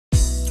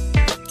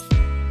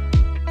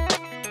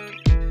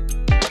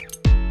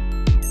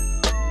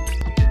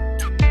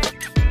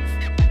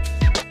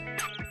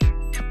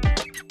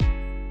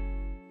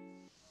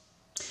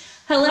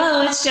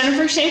it's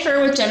Jennifer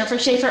Shaffer with Jennifer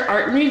Shaffer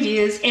Art and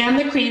Reviews and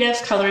the Creative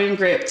Coloring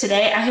Group.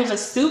 Today I have a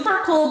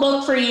super cool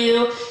book for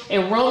you,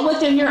 a World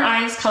Within Your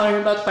Eyes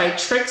coloring book by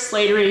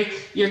Slattery.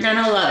 You're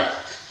gonna love it.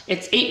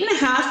 It's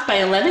 8.5 by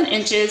 11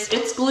 inches.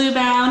 It's glue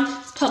bound.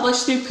 It's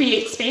published through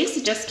Create Space.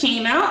 It just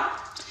came out.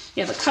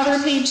 You have a cover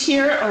page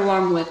here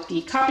along with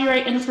the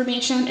copyright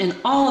information and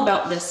all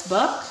about this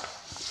book.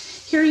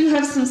 Here you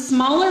have some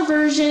smaller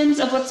versions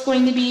of what's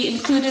going to be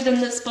included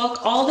in this book,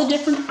 all the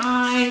different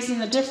eyes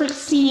and the different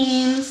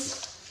scenes.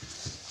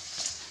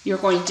 You're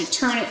going to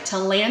turn it to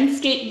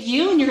landscape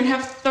view and you're going to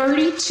have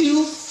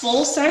 32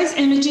 full-size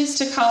images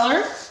to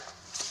color.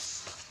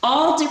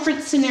 All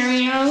different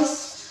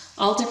scenarios,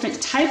 all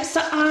different types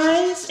of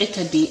eyes. It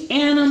could be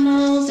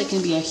animals, it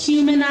can be a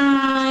human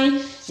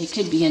eye, it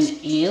could be an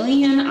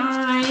alien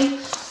eye.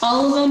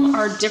 All of them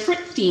are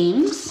different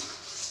themes.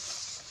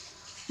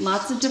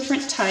 Lots of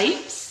different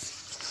types.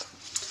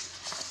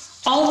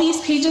 All these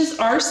pages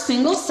are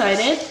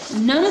single-sided.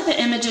 None of the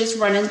images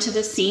run into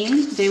the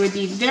scene. They would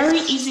be very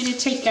easy to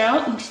take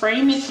out and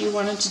frame if you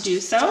wanted to do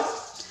so.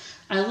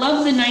 I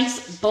love the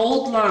nice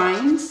bold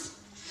lines.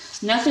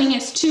 Nothing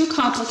is too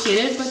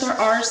complicated, but there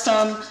are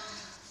some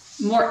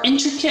more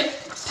intricate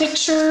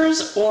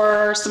pictures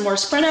or some more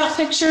spread out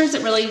pictures.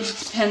 It really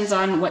depends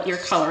on what your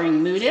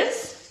coloring mood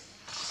is.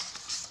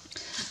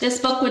 This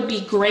book would be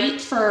great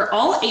for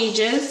all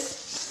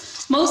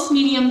ages. Most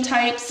medium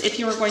types, if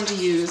you were going to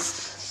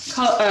use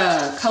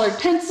colored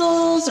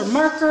pencils or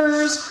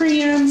markers,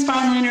 crayons,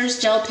 fine liners,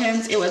 gel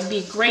pens, it would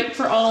be great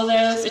for all of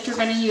those. If you're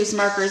going to use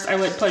markers, I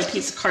would put a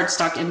piece of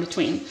cardstock in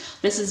between.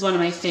 This is one of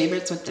my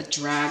favorites with the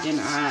dragon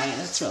eye.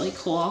 That's really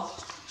cool.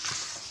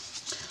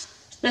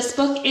 This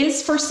book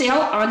is for sale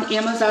on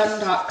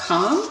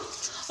Amazon.com.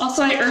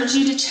 Also, I urge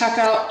you to check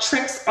out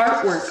Trick's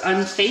artwork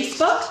on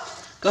Facebook.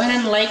 Go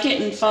ahead and like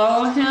it and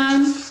follow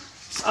him.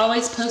 He's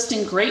always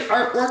posting great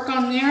artwork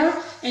on there,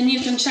 and you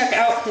can check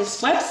out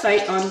his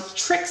website on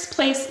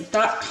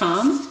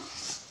tricksplace.com.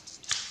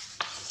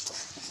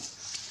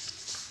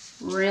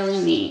 Really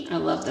neat. I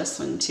love this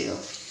one too.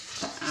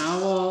 The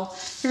owl.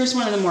 Here's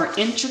one of the more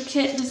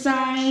intricate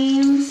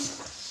designs.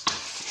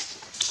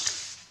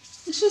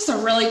 It's just a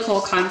really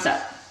cool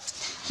concept.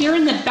 Here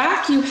in the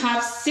back you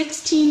have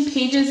 16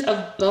 pages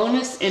of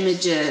bonus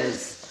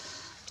images.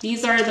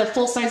 These are the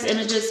full-size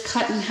images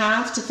cut in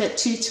half to fit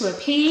 2 to a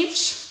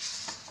page.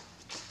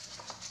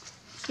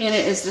 And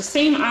it is the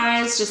same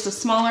eyes, just a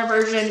smaller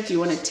version. If you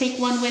want to take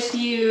one with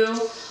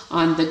you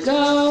on the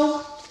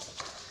go,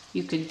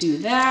 you could do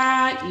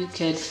that. You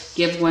could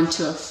give one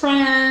to a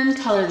friend,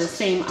 color the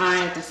same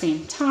eye at the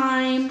same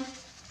time.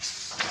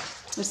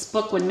 This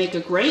book would make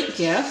a great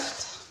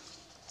gift.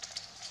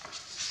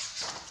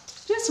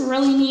 Just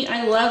really neat.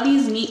 I love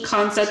these neat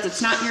concepts.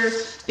 It's not your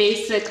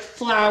basic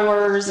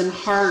flowers and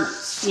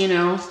hearts, you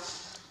know,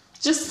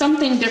 just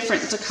something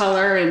different to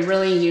color and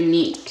really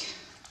unique,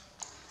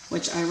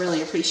 which I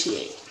really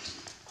appreciate.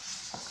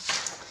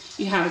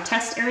 You have a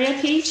test area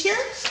page here,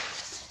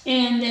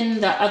 and then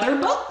the other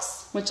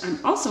books, which I'm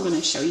also going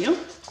to show you.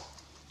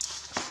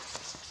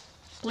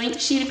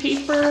 Blank sheet of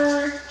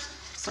paper.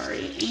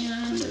 Sorry,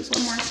 and there's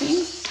one more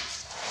thing.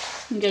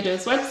 You can go to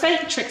his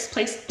website,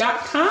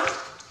 tricksplace.com.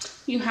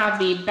 You have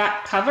the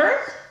back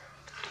cover.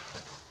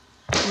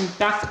 And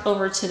back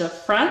over to the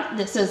front,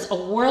 this is A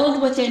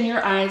World Within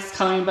Your Eyes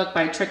coloring book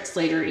by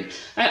Slattery.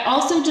 I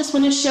also just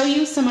want to show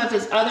you some of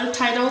his other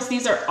titles.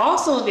 These are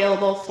also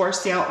available for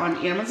sale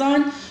on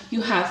Amazon. You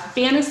have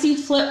Fantasy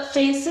Flip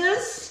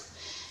Faces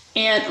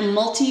and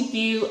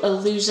Multi-View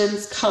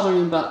Illusions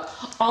coloring book.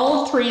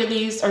 All 3 of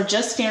these are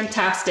just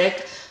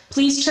fantastic.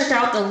 Please check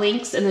out the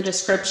links in the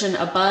description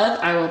above.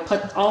 I will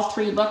put all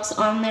 3 books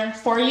on there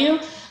for you.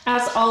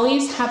 As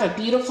always, have a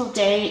beautiful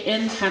day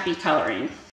and happy coloring.